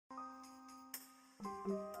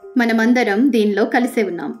మనమందరం దీనిలో కలిసే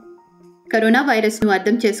ఉన్నాం. కరోనా వైరస్ను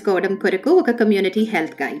అర్థం చేసుకోవడం కొరకు ఒక community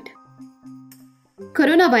health guide.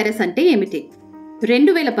 Corona virus అంటే ఏమిటి?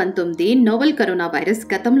 2019 నోవెల్ కరోనా వైరస్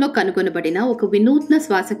గతంలో కనుగొనబడిన ఒక వినూత్న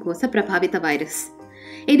శ్వాసకోశ ప్రభావిత వైరస్.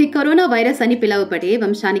 ఇది కరోనా వైరస్ అని పిలువబడే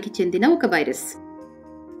వంశానికి చెందిన ఒక వైరస్.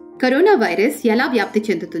 కరోనా వైరస్ ఎలా వ్యాప్తి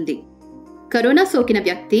చెందుతుంది? కరోనా సోకిన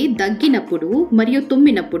వ్యక్తి దగ్గినప్పుడు మరియు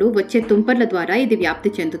తుమ్మినప్పుడు వచ్చే తుంపర్ల ద్వారా ఇది వ్యాప్తి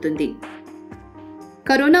చెందుతుంది.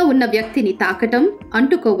 కరోనా ఉన్న వ్యక్తిని తాకటం,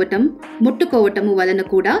 అంటుకోవటం, ముట్టుకోవటం వలన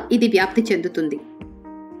కూడా ఇది వ్యాప్తి చెందుతుంది.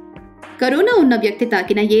 కరోనా ఉన్న వ్యక్తి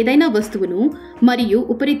తాకిన ఏదైనా వస్తువును మరియు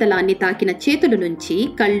ఉపరితలాన్ని తాకిన చేతుల నుంచి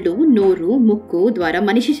కళ్ళు, నోరు, ముక్కు ద్వారా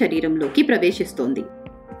మనిషి శరీరంలోకి ప్రవేశిస్తోంది.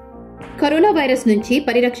 కరోనా వైరస్ నుంచి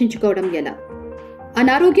పరిరక్షించుకోవడం ఎలా?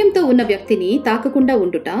 అనారోగ్యంతో ఉన్న వ్యక్తిని తాకకుండా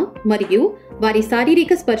ఉండుట మరియు వారి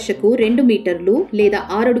శారీరక స్పర్శకు 2 మీటర్లు లేదా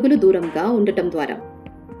 6 అడుగులు దూరంగా ఉండటం ద్వారా.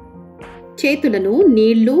 చేతులను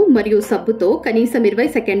నీళ్లు మరియు సబ్బుతో కనీసం 20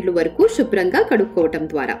 సెకండ్ల వరకు శుభ్రంగా కడుక్కోవటం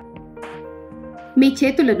ద్వారా. మీ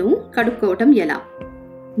చేతులను కడుక్కోవటం ఎలా?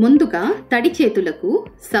 ముందుగా తడి చేతులకు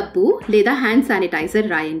సబ్బు లేదా హ్యాండ్ శానిటైజర్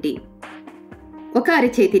రాయండి. ఒక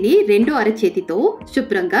అరచేతిని 2 అరచేతితో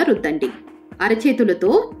శుభ్రంగా రుద్దండి. అరచేతులతో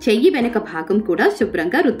చెయ్యి వెనక భాగం కూడా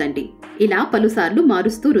శుభ్రంగా రుద్దండి. ఇలా పలుసార్లు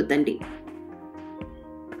మారుస్తూ రుద్దండి.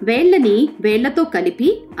 వేళ్లని వేళ్లతో కలిపి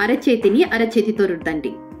అరచేతిని అరచేతితో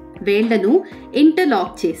రుద్దండి. వేళ్లను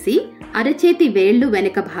ఇంటర్లాక్ చేసి అరచేతి వేళ్లు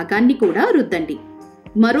వెనక భాగాన్ని కూడా రుద్దండి.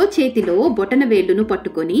 మరో చేతిలో బొటన వేళ్లును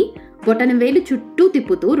పట్టుకొని బొటన వేలు చుట్టూ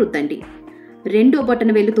తిప్పుతూ రుద్దండి. 2వ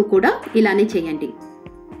బొటన వేలుతో కూడా ఇలానే చేయండి.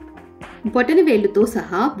 బొటన వేళ్లుతో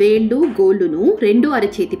సహా వేళ్లు, గోళ్లును 2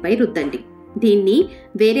 అరచేతిపై రుద్దండి. దీన్ని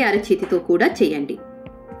వేరే అరచేతితో కూడా చేయండి.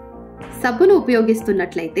 సబ్బును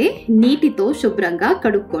ఉపయోగిస్తున్నట్లయితే నీటితో శుభ్రంగా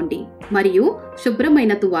కడుక్కోండి మరియు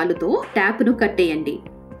శుభ్రమైన తువాలుతో ట్యాప్ను కట్టేయండి.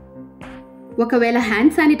 ఒకవేళ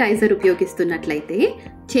హ్యాండ్ శానిటైజర్ ఉపయోగిస్తున్నట్లయితే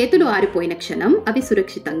చేతులు ఆరిపోయిన క్షణం అవి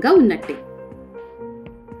సురక్షితంగా ఉన్నట్టే.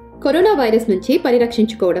 కరోనా వైరస్ నుంచి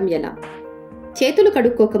పరిరక్షించుకోవడం ఎలా? చేతులు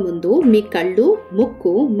కడుక్కోకముందు మీ కళ్ళు,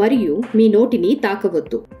 ముక్కు మరియు మీ నోటిని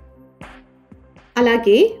తాకవద్దు.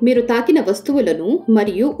 అలాగే మీరు తాకిన వస్తువులను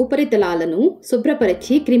మరియు ఉపరితలాలను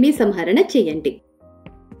శుభ్రపరిచి క్రిమి సంహరణ చేయండి.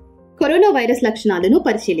 కరోనా వైరస్ లక్షణాలను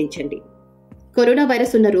పరిశీలించండి. కరోనా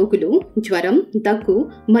వైరస్ ఉన్న రోగులు జ్వరం, దగ్గు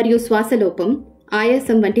మరియు శ్వాసలోపం,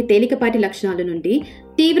 ఆయాసం వంటి తేలికపాటి లక్షణాల నుండి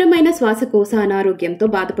తీవ్రమైన శ్వాసకోశ అనారోగ్యంతో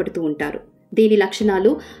బాధపడుతూ ఉంటారు. దీని లక్షణాలు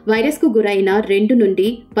వైరస్కు గురైన 2 నుండి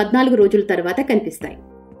 14 రోజుల తర్వాత కనిపిస్తాయి.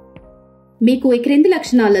 మీకు ఈ క్రింది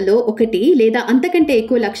లక్షణాలలో 1 లేదా అంతకంటే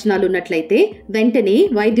ఎక్కువ లక్షణాలు ఉన్నట్లయితే వెంటనే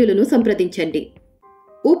వైద్యులను సంప్రదించండి.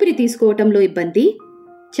 ఊపిరి తీసుకోవటంలో ఇబ్బంది,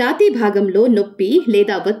 ఛాతీ భాగంలో నొప్పి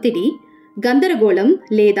లేదా ఒత్తిడి, గందరగోళం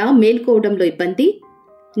లేదా మేల్కోవడంలో ఇబ్బంది,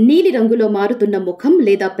 నీలి రంగులో మారుతున్న ముఖం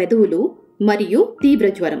లేదా పెదవులు మరియు తీవ్ర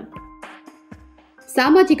జ్వరం.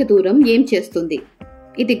 సామాజిక దూరం ఏం చేస్తుంది?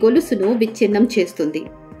 ఇది గొలుసును విచ్ఛిన్నం చేస్తుంది.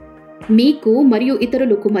 మీకు మరియు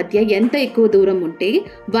ఇతరులకు మధ్య ఎంత ఎక్కువ దూరం ఉంటే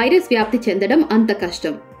వైరస్ వ్యాప్తి చెందడం అంత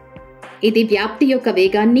కష్టం. ఇది వ్యాప్తి యొక్క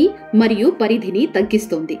వేగాన్ని మరియు పరిధిని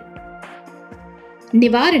తగ్గిస్తుంది.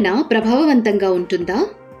 నివారణ ప్రభావవంతంగా ఉంటుందా?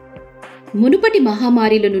 మునుపటి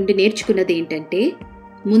మహమ్మారిల నుండి నేర్చుకున్నది ఏంటంటే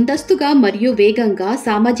ముందస్తుగా మరియు వేగంగా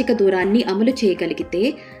సామాజిక దూరాన్ని అమలు చేయగలిగితే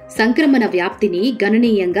సంక్రమణ వ్యాప్తిని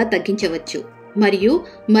గణనీయంగా తగ్గించవచ్చు మరియు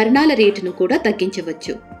మరణాల రేటును కూడా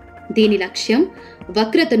తగ్గించవచ్చు. దీని లక్ష్యం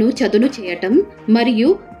వక్రతను చదును చేయటం మరియు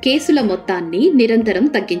కేసుల మొత్తాన్ని నిరంతరం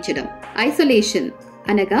తగ్గించడం. ఐసోలేషన్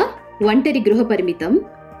అనగా ఒంటరి గృహ పరిమితం,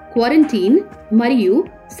 క్వారంటైన్ మరియు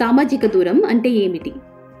సామాజిక దూరం అంటే ఏమిటి?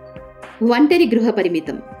 ఒంటరి గృహ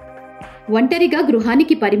పరిమితం. ఒంటరిగా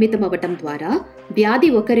గృహానికి పరిమితం అవ్వటం ద్వారా వ్యాధి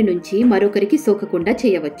ఒకరి నుంచి మరొకరికి సోకకుండా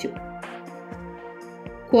చేయవచ్చు.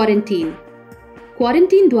 క్వారంటైన్.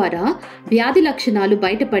 క్వారంటైన్ ద్వారా వ్యాధి లక్షణాలు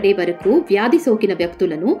బయటపడే వరకు వ్యాధి సోకిన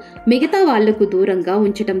వ్యక్తులను మిగతా వాళ్లకు దూరంగా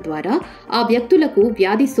ఉంచటం ద్వారా ఆ వ్యక్తులకు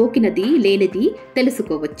వ్యాధి సోకినది లేనిది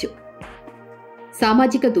తెలుసుకోవచ్చు.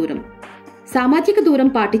 సామాజిక దూరం. సామాజిక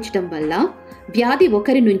దూరం పాటించటం వల్ల వ్యాధి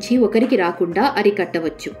ఒకరి నుంచి ఒకరికి రాకుండా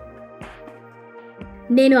అరికట్టవచ్చు.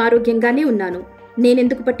 నేను ఆరోగ్యంగానే ఉన్నాను,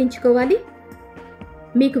 నేనెందుకు పట్టించుకోవాలి?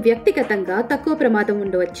 మీకు వ్యక్తిగతంగా తక్కువ ప్రమాదం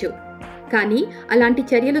ఉండవచ్చు, కానీ అలాంటి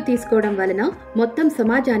చర్యలు తీసుకోవడం వలన మొత్తం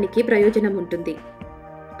సమాజానికి ప్రయోజనం ఉంటుంది.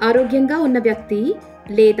 ఆరోగ్యంగా ఉన్న వ్యక్తి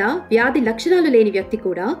లేదా వ్యాధి లక్షణాలు లేని వ్యక్తి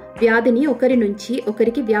కూడా వ్యాధిని ఒకరి నుంచి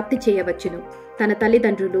ఒకరికి వ్యాప్తి చేయవచ్చును. తన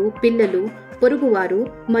తల్లిదండ్రులు, పిల్లలు, పొరుగువారు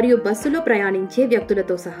మరియు బస్సులో ప్రయాణించే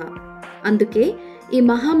వ్యక్తులతో సహా. అందుకే ఈ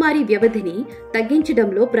మహమ్మారి వ్యవధిని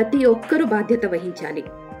తగ్గించడంలో ప్రతి ఒక్కరూ బాధ్యత వహించాలి.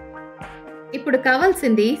 ఇప్పుడు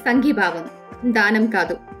కావాల్సింది సంఘీభావం, దానం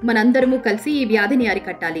కాదు. మనందరము కలిసి ఈ వ్యాధిని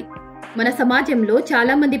అరికట్టాలి. మన సమాజంలో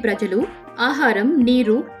చాలా మంది ప్రజలు ఆహారం,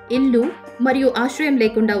 నీరు, ఇల్లు మరియు ఆశ్రయం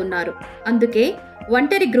లేకుండా ఉన్నారు. అందుకే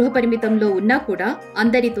ఒంటరి గృహ పరిమితంలో ఉన్నా కూడా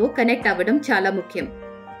అందరితో కనెక్ట్ అవ్వడం చాలా ముఖ్యం.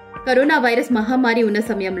 కరోనా వైరస్ మహమ్మారి ఉన్న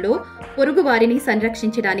సమయంలో పొరుగు వారిని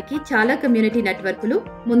సంరక్షించడానికి చాలా కమ్యూనిటీ నెట్వర్క్లు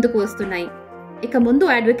ముందుకు వస్తున్నాయి. ఇక ముందు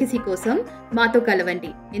అడ్వొకేసీ కోసం మాతో కలవండి.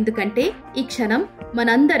 ఎందుకంటే ఈ క్షణం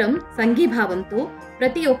మనందరం సంఘీభావంతో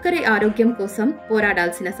ప్రతి ఒక్కరి ఆరోగ్యం కోసం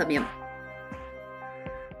పోరాడాల్సిన సమయం.